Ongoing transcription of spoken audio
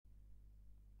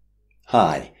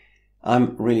Hi,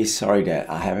 I'm really sorry that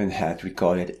I haven't had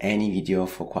recorded any video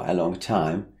for quite a long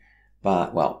time,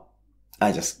 but well,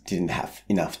 I just didn't have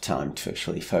enough time to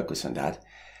actually focus on that.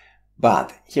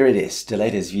 But here it is, the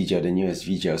latest video, the newest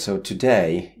video. So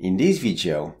today, in this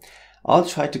video, I'll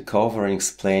try to cover and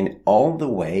explain all the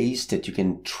ways that you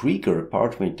can trigger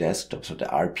Partomate Desktop, so the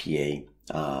RPA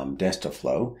desktop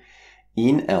flow,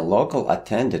 in a local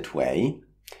attended way.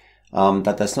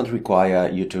 That does not require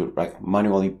you to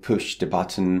manually push the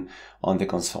button on the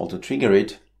console to trigger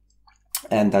it,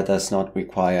 and that does not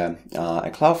require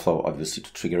a Cloudflow obviously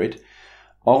to trigger it.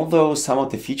 Although some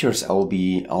of the features I'll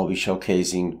be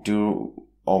showcasing do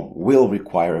or will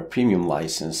require a premium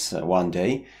license one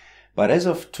day, but as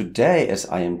of today, as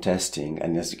I am testing,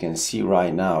 and as you can see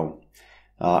right now,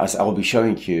 as I will be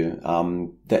showing you,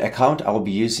 the account I'll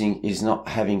be using is not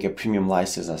having a premium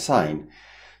license assigned.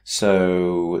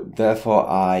 So therefore,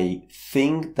 I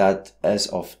think that as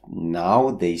of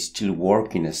now, they still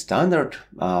work in a standard,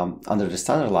 under the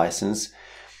standard license.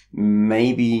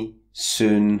 Maybe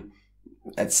soon,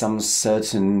 at some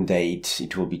certain date,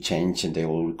 it will be changed and they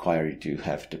will require you to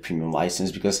have the premium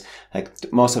license, because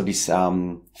like most of these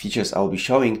features I'll be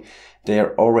showing, they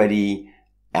are already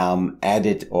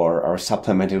added or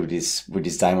supplemented with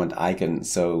this diamond icon.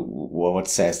 So what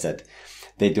says that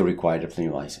they do require the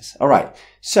premium license. All right.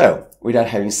 So with that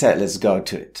having said, let's go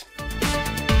to it.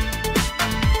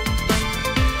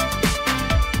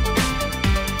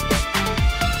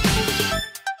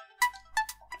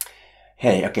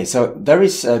 Hey, okay. So there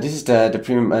is this is the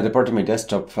premium the Partomate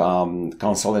Desktop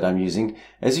console that I'm using.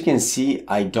 As you can see,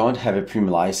 I don't have a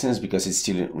premium license because it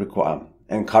still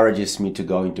encourages me to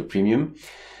go into premium.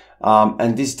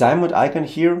 And this diamond icon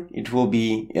here, it will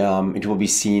be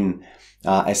seen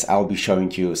as I'll be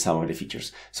showing you some of the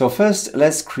features. So first,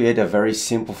 let's create a very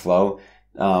simple flow.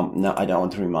 Now I don't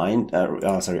want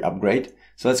to upgrade.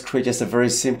 So let's create just a very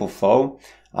simple flow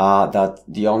that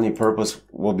the only purpose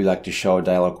will be to show a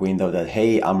dialog window that,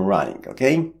 hey, I'm running,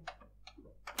 okay?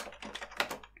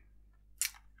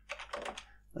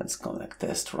 Let's connect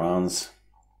test runs.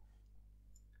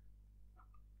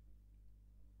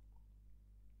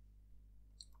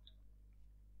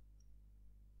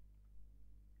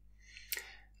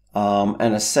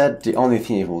 And as said, the only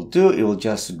thing it will do, it will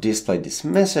just display this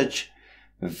message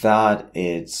that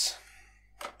it's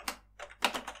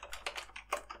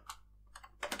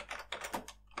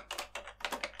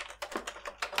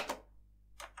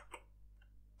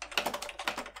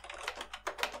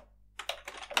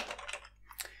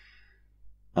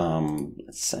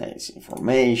let's say it's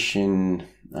information,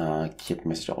 keep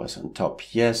message always on top,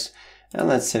 yes, and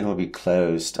let's say it will be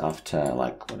closed after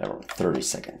 30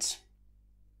 seconds.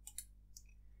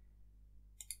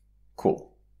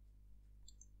 Cool.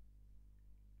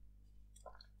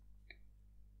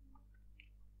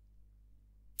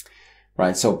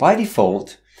 Right, so by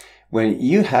default, when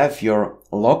you have your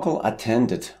local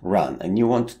attended run and you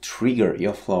want to trigger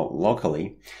your flow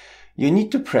locally, you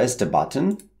need to press the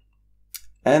button,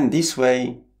 and this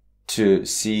way to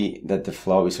see that the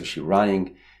flow is actually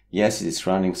running. Yes, it is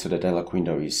running, so the dialog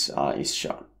window is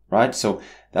shown, right? So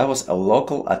that was a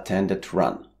local attended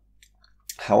run.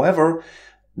 However,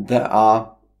 there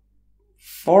are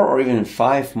 4 or even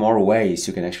 5 more ways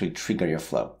you can actually trigger your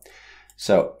flow.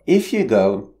 So if you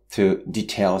go to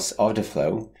details of the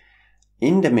flow,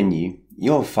 in the menu,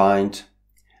 you'll find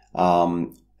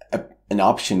an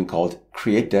option called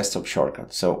create desktop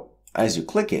shortcut. So as you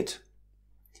click it,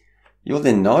 you'll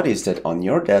then notice that on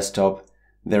your desktop,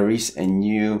 there is a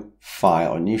new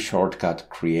file, a new shortcut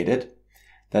created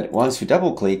that once you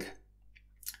double click,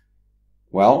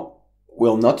 well,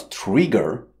 will not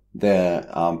trigger the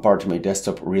Partomate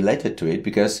Desktop related to it,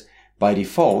 because by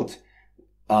default,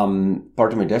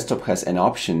 Partomate Desktop has an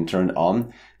option turned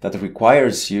on that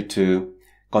requires you to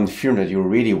confirm that you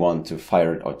really want to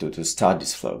fire it or to start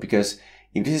this flow. Because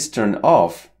if this is turned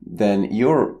off, then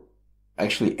you're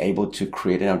actually able to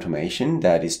create an automation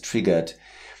that is triggered,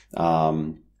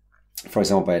 for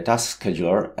example, by a task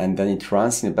scheduler, and then it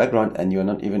runs in the background and you're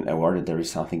not even aware that there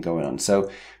is something going on. So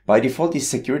by default, this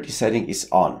security setting is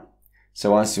on.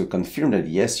 So once you confirm that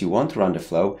yes, you want to run the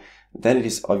flow, then it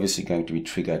is obviously going to be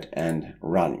triggered and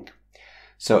running.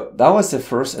 So that was the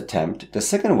first attempt. The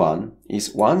second one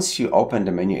is once you open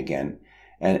the menu again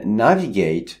and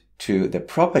navigate to the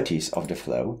properties of the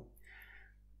flow,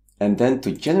 and then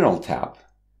to General tab,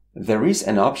 there is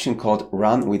an option called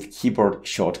Run with Keyboard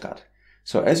Shortcut.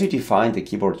 So as you define the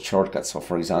keyboard shortcut, so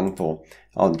for example,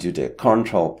 I'll do the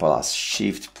Ctrl plus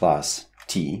Shift plus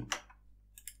T,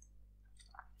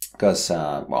 because,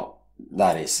 well,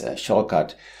 that is a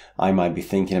shortcut I might be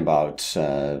thinking about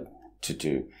to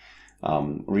do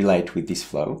relate with this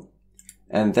flow.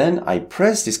 And then I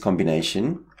press this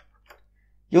combination.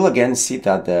 You'll again see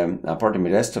that the part of my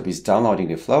desktop is downloading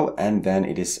the flow and then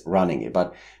it is running it.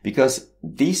 But because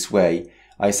this way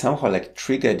I somehow like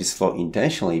trigger this flow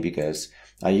intentionally, because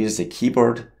I use the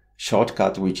keyboard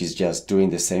shortcut, which is just doing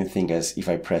the same thing as if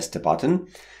I press the button,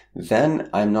 then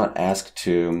I'm not asked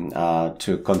to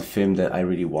confirm that I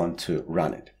really want to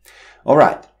run it. All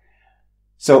right.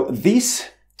 So these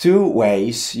two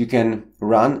ways you can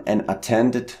run an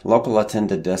local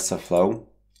attended desktop flow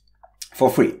for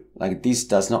free. Like, this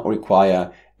does not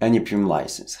require any premium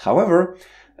license. However,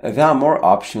 there are more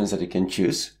options that you can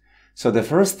choose. So the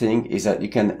first thing is that you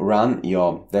can run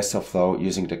your desktop flow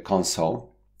using the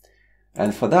console.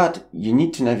 And for that, you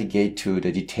need to navigate to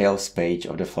the details page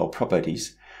of the flow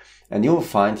properties, and you'll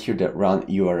find here the run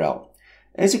URL.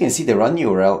 As you can see, the run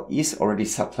URL is already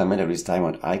supplemented with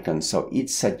diamond icon. So it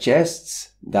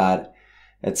suggests that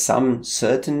at some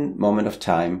certain moment of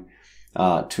time,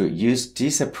 to use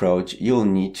this approach, you'll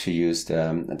need to use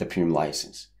the premium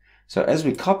license. So as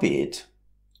we copy it,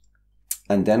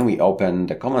 and then we open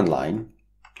the command line,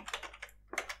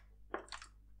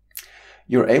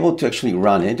 you're able to actually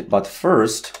run it. But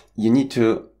first, you need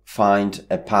to find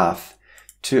a path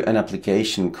to an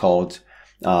application called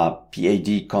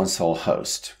PAD console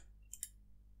host.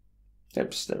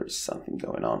 Oops, there is something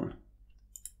going on.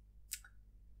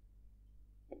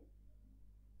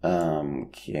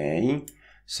 Okay,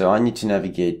 so I need to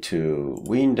navigate to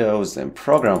Windows and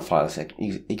Program Files,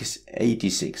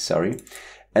 x86, sorry.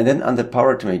 And then under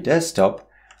Power to my desktop,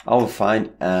 I will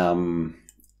find an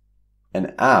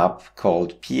app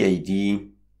called PAD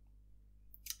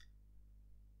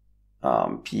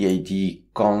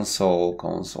console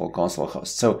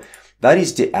host. So that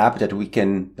is the app that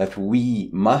we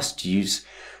must use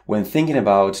when thinking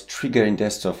about triggering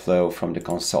desktop flow from the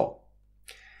console.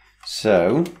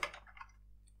 So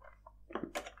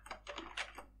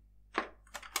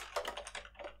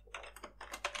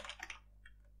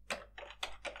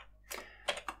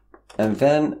and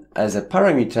then as a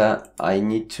parameter, I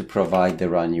need to provide the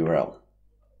run URL.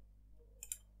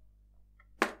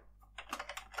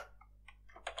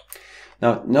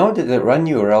 Now, note that the run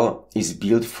URL is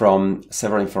built from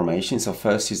several information. So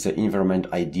first is the environment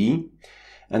ID,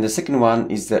 and the second one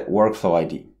is the workflow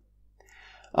ID.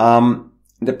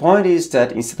 The point is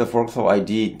that instead of workflow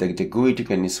ID, the GUID, you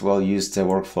can as well use the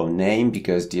workflow name,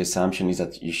 because the assumption is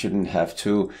that you shouldn't have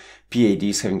two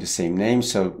PADs having the same name.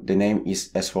 So the name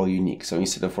is as well unique. So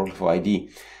instead of workflow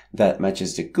ID that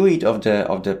matches the GUID of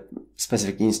the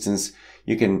specific instance,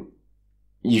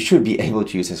 you should be able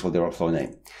to use as well the workflow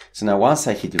name. So now once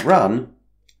I hit run,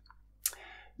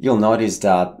 you'll notice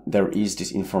that there is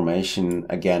this information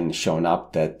again shown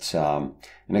up that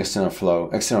an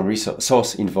external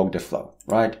resource invoked the flow,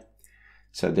 right?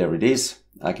 So there it is.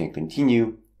 I can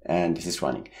continue, and this is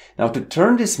running. Now to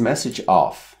turn this message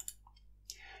off,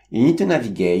 you need to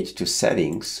navigate to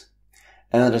settings,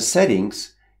 and under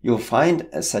settings, you'll find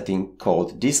a setting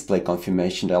called display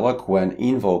confirmation dialog when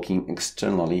invoking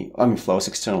flows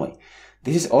externally.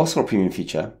 This is also a premium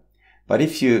feature, but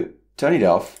if you turn it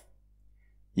off,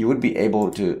 you would be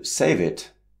able to save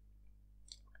it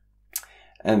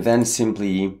and then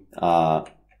simply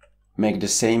make the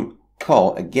same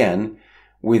call again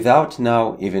without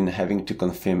now even having to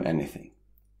confirm anything.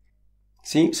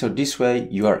 See, so this way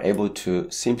you are able to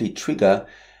simply trigger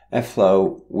a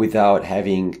flow without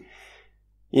having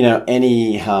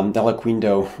any dialog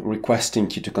window requesting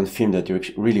you to confirm that you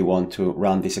really want to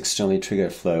run this externally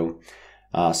triggered flow.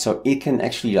 So it can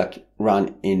actually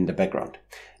run in the background.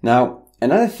 Now,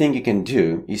 another thing you can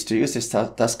do is to use this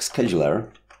task scheduler.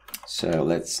 So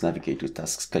let's navigate to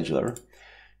task scheduler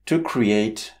to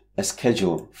create a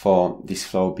schedule for this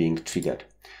flow being triggered.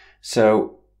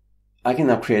 So I can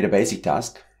now create a basic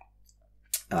task.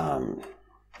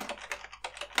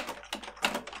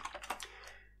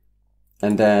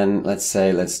 And then let's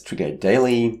trigger it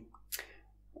daily.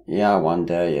 Yeah, one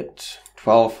day at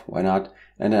 12, why not?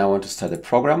 And then I want to start a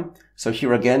program. So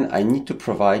here again, I need to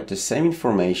provide the same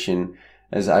information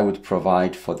as I would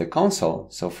provide for the console.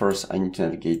 So first I need to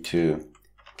navigate to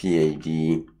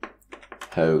PAD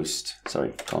host,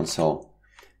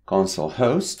 console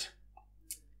host.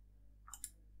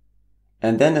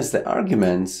 And then as the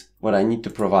arguments, what I need to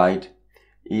provide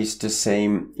is the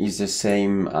same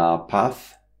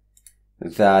path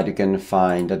that you can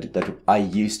find that I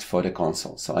used for the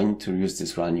console. So I need to use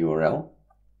this run URL.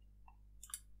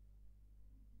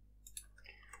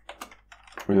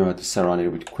 Remember to surround it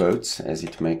with quotes, as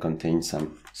it may contain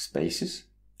some spaces.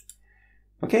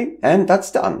 Okay, and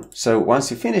that's done. So once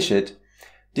you finish it,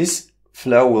 this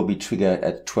flow will be triggered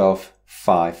at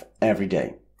 12:05 every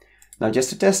day. Now just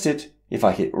to test it, if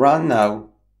I hit run now,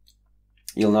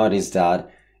 you'll notice that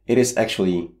it is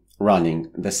actually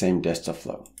running the same desktop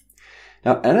flow.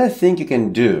 Now another thing you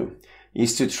can do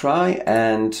is to try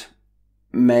and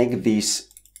make this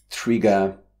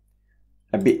trigger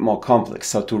a bit more complex.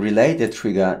 So to relate the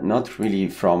trigger not really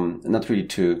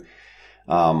to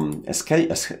a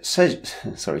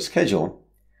schedule,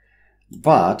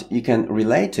 but you can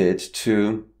relate it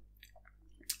to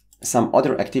some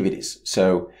other activities.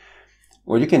 So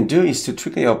what you can do is to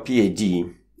trigger your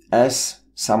PAD as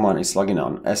someone is logging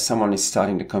on, as someone is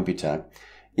starting the computer,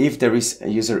 if there is a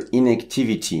user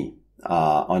inactivity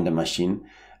on the machine,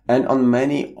 and on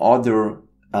many other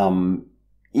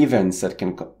events that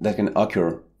can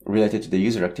occur related to the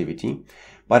user activity,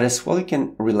 but as well you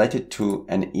can relate it to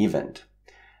an event.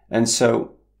 And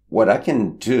so what I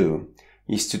can do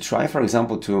is to try, for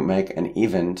example, to make an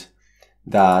event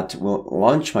that will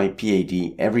launch my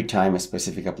PAD every time a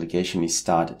specific application is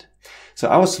started. So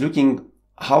I was looking,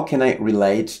 how can I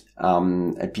relate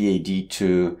a PAD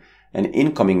to an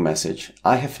incoming message?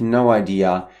 I have no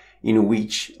idea in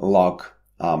which log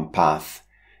path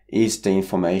is the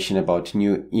information about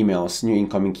new emails, new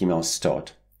incoming emails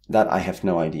stored. That I have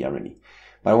no idea really.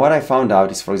 But what I found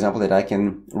out is, for example, that I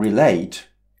can relate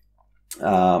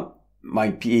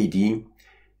my PAD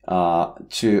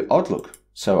to Outlook.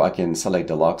 So I can select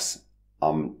the logs,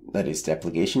 that is the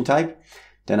application type.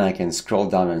 Then I can scroll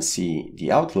down and see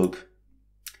the Outlook.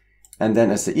 And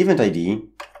then as the event ID,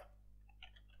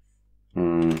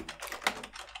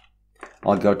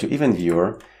 I'll go to Event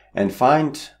Viewer and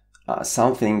find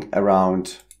something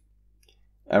around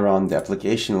the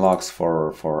application logs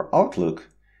for Outlook,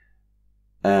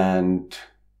 and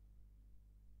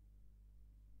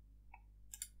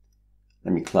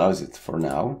let me close it for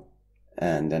now,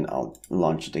 and then I'll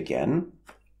launch it again.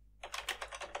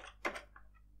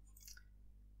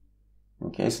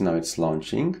 Okay, so now it's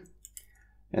launching,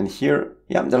 and here,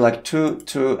 yeah, there are like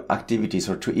two activities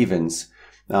or two events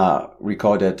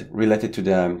recorded related to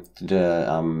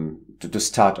the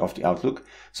start of the Outlook.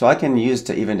 So I can use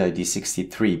the event ID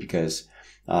 63 because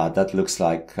that looks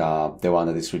like the one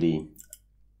that is really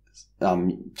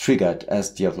triggered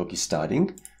as the Outlook is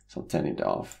starting. So I'll turn it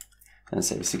off and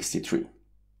say 63.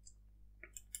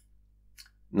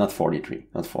 Not 43,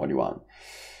 not 41,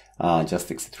 just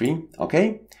 63.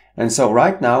 Okay. And so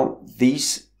right now,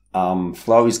 this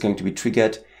flow is going to be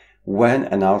triggered when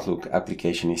an Outlook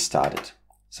application is started.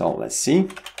 So let's see.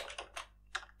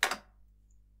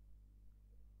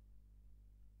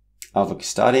 Outlook is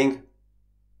starting.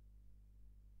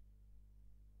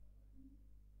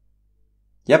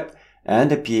 Yep, and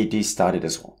the PAD started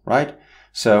as well, right?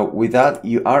 So with that,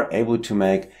 you are able to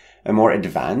make a more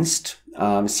advanced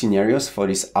scenarios for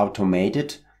these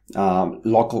automated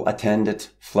local attended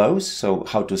flows. So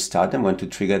how to start them, when to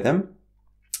trigger them.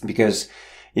 Because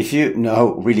if you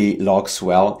know really logs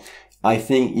well, I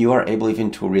think you are able even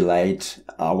to relate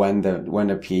when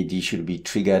the PAD should be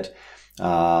triggered.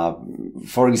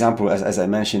 For example, as I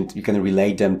mentioned, you can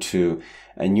relate them to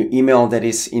a new email that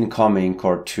is incoming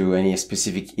or to any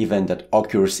specific event that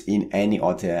occurs in any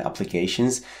of the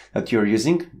applications that you're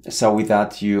using. So with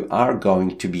that, you are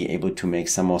going to be able to make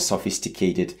some more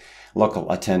sophisticated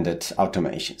local attended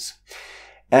automations.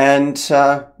 And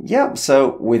yeah,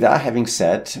 so with that having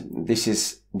said, this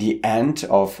is the end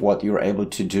of what you're able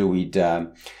to do with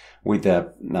the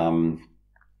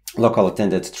local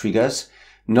attended triggers.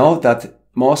 Note that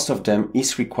most of them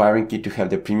is requiring you to have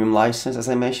the premium license, as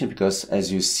I mentioned, because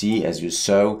as you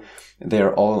saw,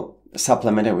 they're all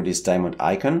supplemented with this diamond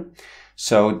icon.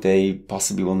 So they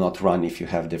possibly will not run if you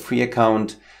have the free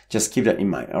account. Just keep that in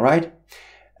mind, all right?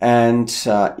 And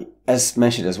as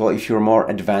mentioned as well, if you're a more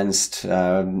advanced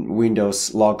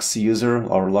Windows logs user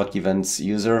or log events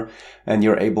user, and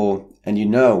you're able and you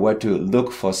know where to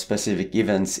look for specific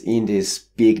events in this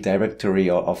big directory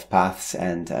of paths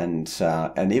and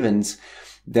events,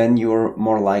 then you're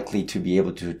more likely to be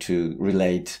able to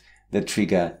relate the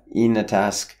trigger in a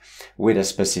task with a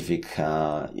specific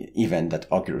event that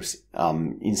occurs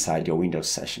inside your Windows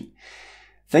session.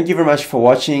 Thank you very much for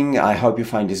watching. I hope you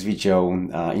find this video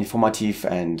informative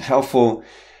and helpful.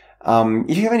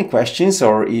 If you have any questions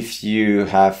or if you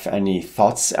have any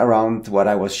thoughts around what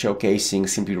I was showcasing,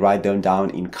 simply write them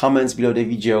down in comments below the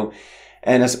video.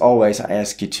 And as always, I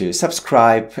ask you to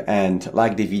subscribe and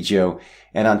like the video.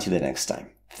 And until the next time,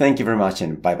 thank you very much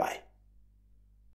and bye-bye.